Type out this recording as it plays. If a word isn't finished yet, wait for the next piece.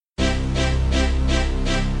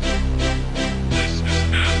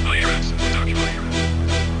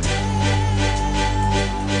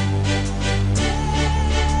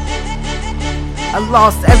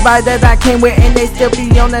lost everybody that I came with, and they still be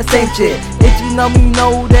on that same shit. If you know me,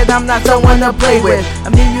 know that I'm not someone to play with. I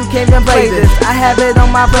mean, you came and play this, I have it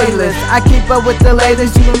on my playlist. I keep up with the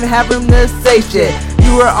latest, you don't have room to say shit.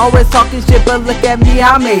 You were always talking shit, but look at me,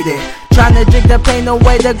 I made it. Trying to drink the pain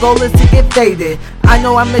away, the goal is to get faded. I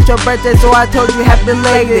know I missed your birthday, so I told you happy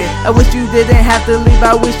belated. I wish you didn't have to leave,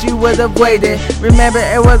 I wish you would've waited. Remember,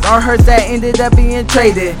 it was our hearts that ended up being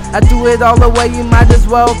traded. I threw it all away, you might as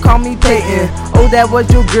well call me Peyton. Oh, that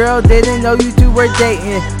was your girl, didn't know you two were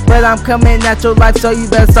dating. But I'm coming at your life, so you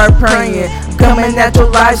better start praying. I'm coming at your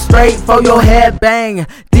life straight for your head bang.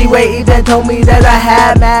 D-Way even told me that I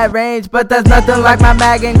had mad range, but that's nothing like my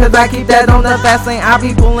mag game, cause I keep that on the fast lane. I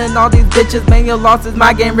be pulling all these bitches, man, your loss is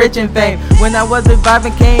my game, rich and fame. When I was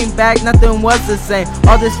reviving, came back, nothing was the same.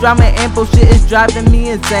 All this drama and bullshit is driving me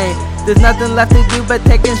insane. There's nothing left to do but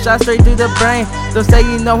taking shots straight through the brain. Don't say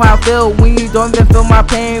you know how I feel when you don't even feel my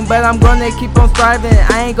pain, but I'm gonna keep on striving,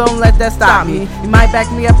 I ain't gonna let that stop me. You might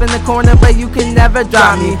back me up in the corner, but you can never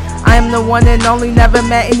drop me. I am the one and only, never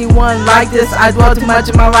met anyone like this. I dwell too much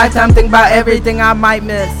in my lifetime, think about everything I might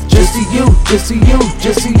miss. Just to you, just to you,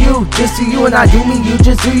 just to you, just to you, and I do mean you,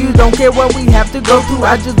 just to you. Don't care what we have to go through,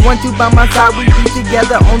 I just want you by my side. We be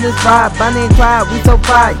together on this ride, Bonnie and Clyde, we so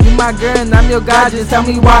fly. You my girl and I'm your guy, just tell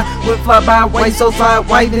me why. We fly by, why you so fly,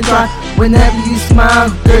 why even try? Whenever you smile,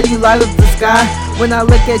 girl, you light up the sky. When I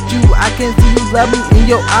look at you, I can see you love me in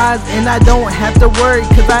your eyes, and I don't have to worry,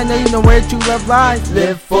 cause I know you know where true love lies.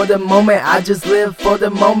 Live for the moment, I just live for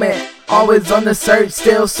the moment. Always on the search,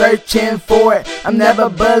 still searching for it. I'm never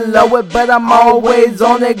below it, but I'm always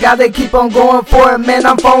on it. Gotta keep on going for it, man,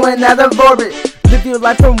 I'm falling out of orbit. Live your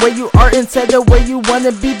life from where you are instead of where you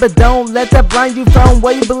wanna be, but don't let that blind you from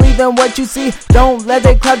what you believe and what you see. Don't let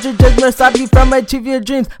it cloud your judgment, stop you from achieving your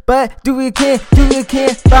dreams. But do you can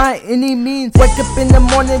by any means. Wake up in the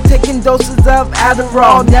morning taking doses of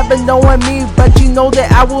Adderall, never knowing me, but you know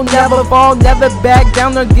that I will never fall. Never back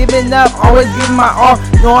down or giving up, always give my all.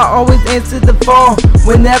 No, I always answer the phone.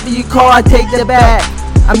 Whenever you call, I take the back.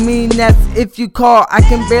 I mean, that's if you call. I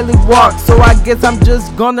can barely walk, so I guess I'm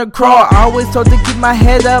just gonna crawl. I always told to keep my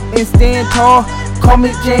head up and stand tall. Call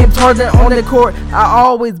me James Harden on the court, I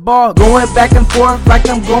always ball. Going back and forth like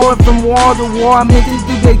I'm going from wall to wall. I'm meant to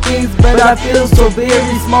do big things, but I feel so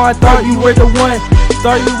very small. I thought you were the one,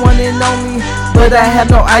 thought you one and only, but I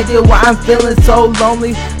have no idea why I'm feeling so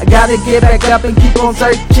lonely. I gotta get back up and keep on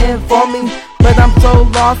searching for me, but I'm so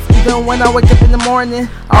lost even when I wake up in the morning.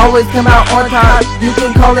 I always come out on top, you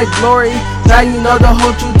can call it glory. Now you know the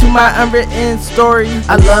whole truth to my unwritten story.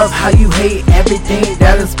 I love how you hate everything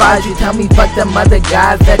that inspires you. Tell me fuck them other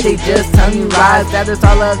guys that they just tell you lies. That is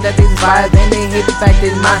all love that they despise, and they hate the fact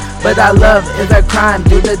it's mine. But our love is a crime,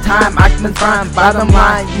 do the time, I can fine. Bottom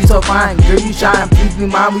line, you so fine, girl you shine. Please be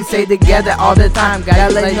mine, we stay together all the time.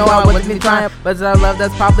 Gotta let you know I wasn't trying, but it's our love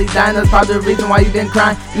that's probably dying. That's probably the reason why you been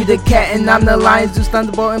crying. You the cat and I'm the lion, Zeus,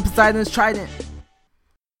 Thunderbolt, and Poseidon's trident.